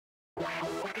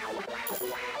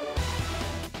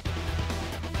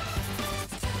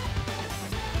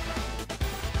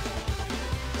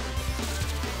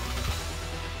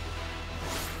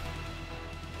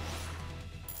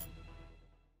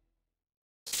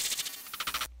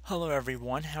Hello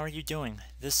everyone, how are you doing?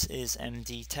 This is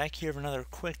MD Tech here with another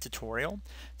quick tutorial.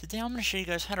 Today I'm going to show you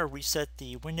guys how to reset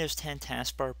the Windows 10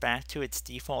 taskbar back to its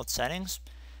default settings.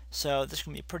 So this is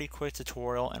going to be a pretty quick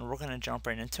tutorial and we're going to jump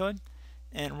right into it.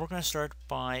 And we're going to start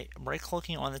by right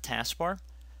clicking on the taskbar,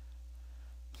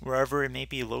 wherever it may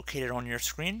be located on your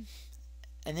screen.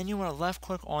 And then you want to left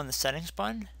click on the settings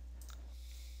button.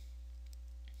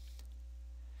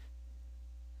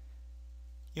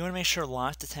 You want to make sure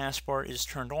lock the taskbar is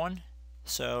turned on,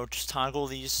 so just toggle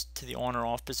these to the on or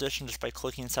off position just by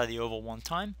clicking inside the oval one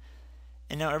time.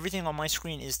 And now everything on my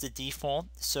screen is the default,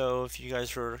 so if you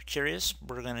guys are curious,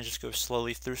 we're going to just go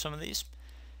slowly through some of these.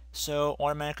 So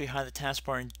automatically hide the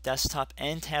taskbar in desktop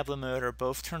and tablet mode are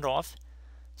both turned off.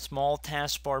 Small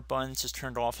taskbar buttons is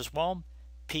turned off as well.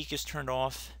 Peek is turned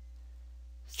off.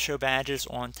 Show badges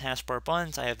on taskbar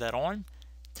buttons, I have that on.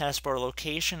 Taskbar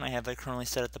location, I have that currently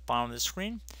set at the bottom of the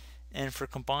screen. And for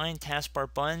combined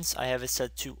taskbar buttons, I have it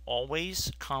set to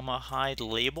always, hide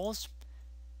labels.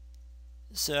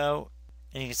 So,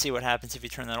 and you can see what happens if you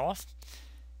turn that off.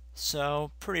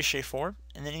 So, pretty straightforward.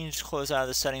 And then you can just close out of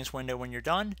the settings window when you're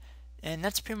done. And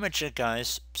that's pretty much it,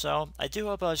 guys. So, I do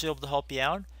hope I was able to help you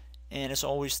out. And as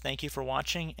always, thank you for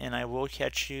watching, and I will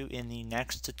catch you in the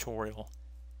next tutorial.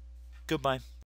 Goodbye.